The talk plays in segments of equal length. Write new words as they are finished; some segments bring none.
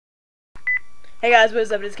Hey guys, what's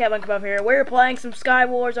up? It's Kevin come up here. We're playing some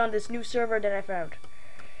Skywars on this new server that I found.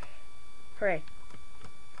 Hooray.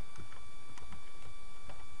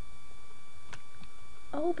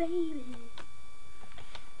 Oh baby.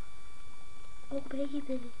 Oh baby.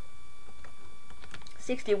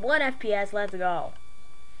 61 FPS, let's go.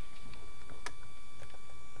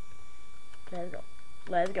 Let's go.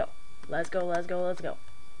 Let's go. Let's go, let's go, let's go.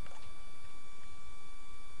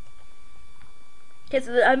 Okay,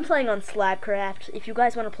 so I'm playing on Slabcraft. If you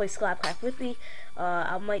guys want to play Slabcraft with me,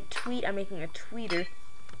 I might tweet. I'm making a tweeter.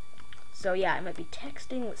 So yeah, I might be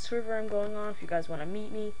texting what server I'm going on if you guys want to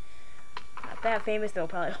meet me. Not that famous, there'll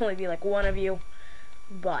probably only be like one of you.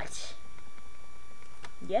 But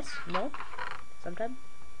yes, no, sometime.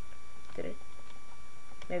 Did it?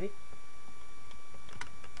 Maybe.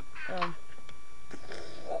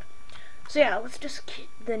 So yeah, let's just get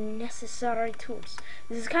the necessary tools.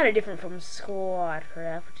 This is kind of different from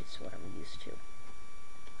Squadcraft, which is what I'm used to.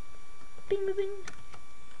 Bing, bing, bing.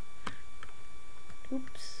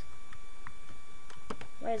 Oops.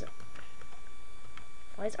 Why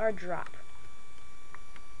is our drop?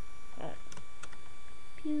 Oh.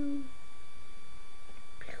 Pew.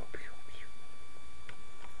 Pew, pew, pew.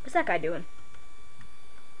 What's that guy doing?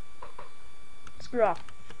 Screw off.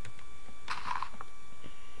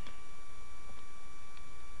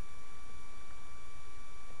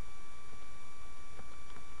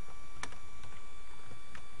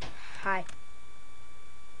 Hi.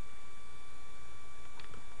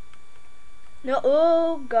 No,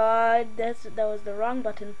 oh god, that was the wrong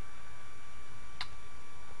button.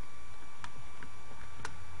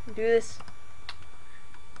 Do this.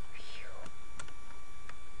 Phew.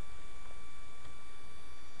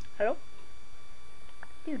 Hello? What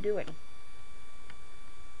are you doing?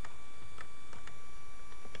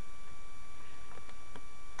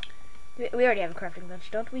 We already have a crafting bench,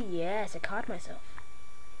 don't we? Yes, I caught myself.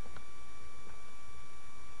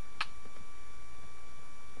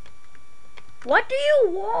 What do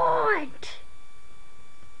you want?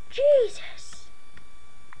 Jesus.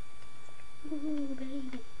 Ooh,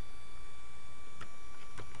 baby.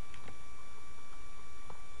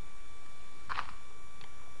 I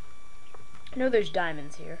know there's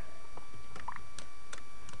diamonds here.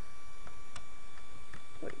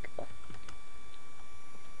 Where'd he go?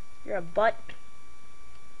 You're a butt.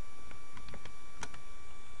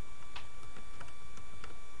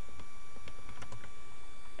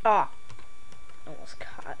 Ah. Almost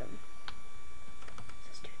caught him. What's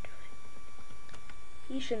this dude doing?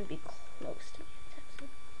 He shouldn't be close to me.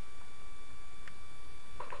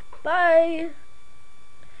 Bye!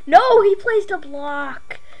 No, he placed a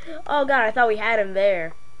block! Oh god, I thought we had him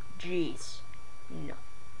there. Jeez. No.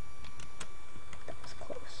 That was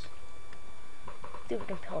close. See if we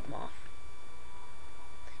can peel him off.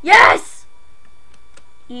 Yes!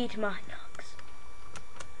 Eat my nugs.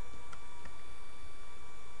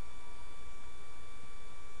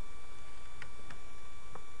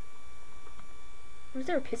 Was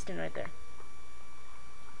there a piston right there?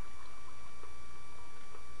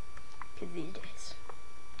 Kids these days.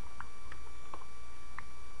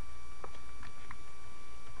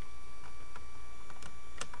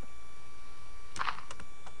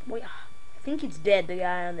 Well, yeah, I think he's dead, the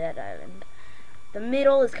guy on that island. The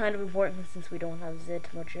middle is kind of important since we don't have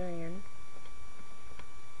that much iron.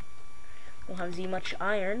 We don't have Z much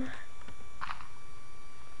iron.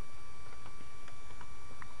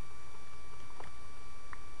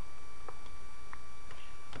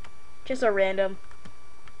 Just a random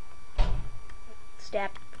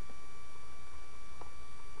step.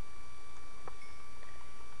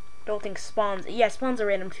 Don't think spawns. Yeah, spawns are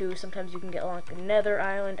random too. Sometimes you can get like another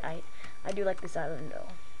island. I do like this island though.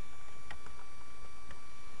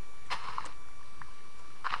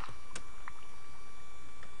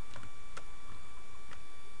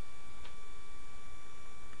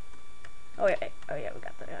 Oh yeah, we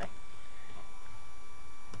got that guy.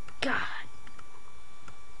 God.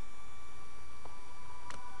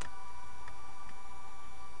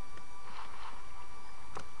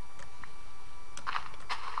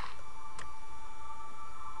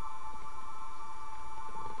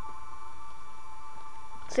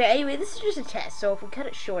 So anyway, this is just a test, so if we cut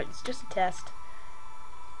it short, it's just a test.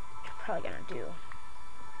 Which we're probably gonna do.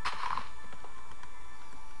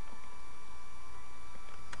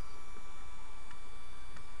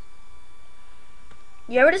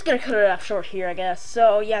 Yeah, we're just gonna cut it off short here, I guess.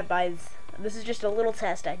 So yeah, guys, this is just a little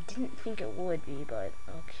test. I didn't think it would be, but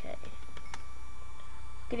okay.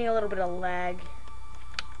 Getting a little bit of lag.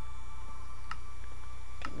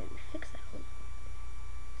 Can maybe fix that. What's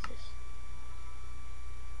this?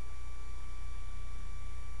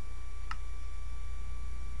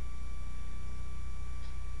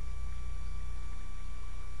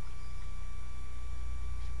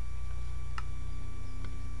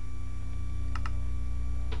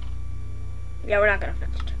 Yeah, we're not gonna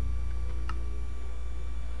fix it.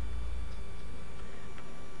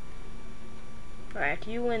 Alright,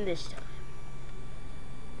 you win this time.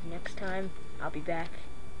 Next time, I'll be back.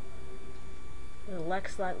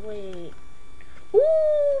 Lex like, wait.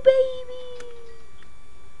 Ooh, baby!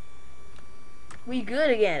 We good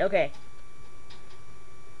again, okay.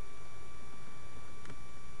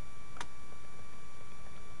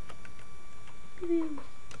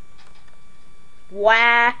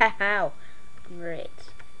 Wow! Great.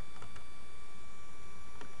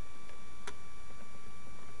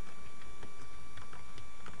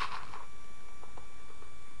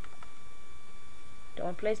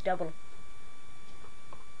 Don't place double.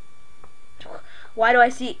 Why do I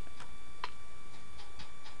see?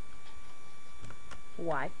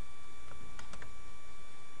 Why?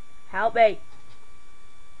 Help me.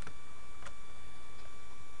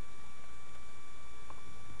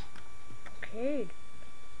 Okay.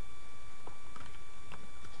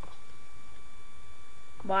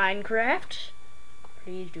 Minecraft?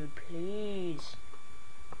 Please, dude, please.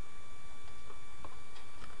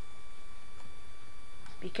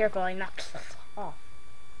 Be careful, I knocked stuff off.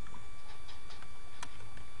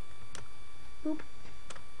 Boop.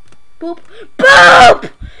 Boop.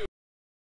 Boop!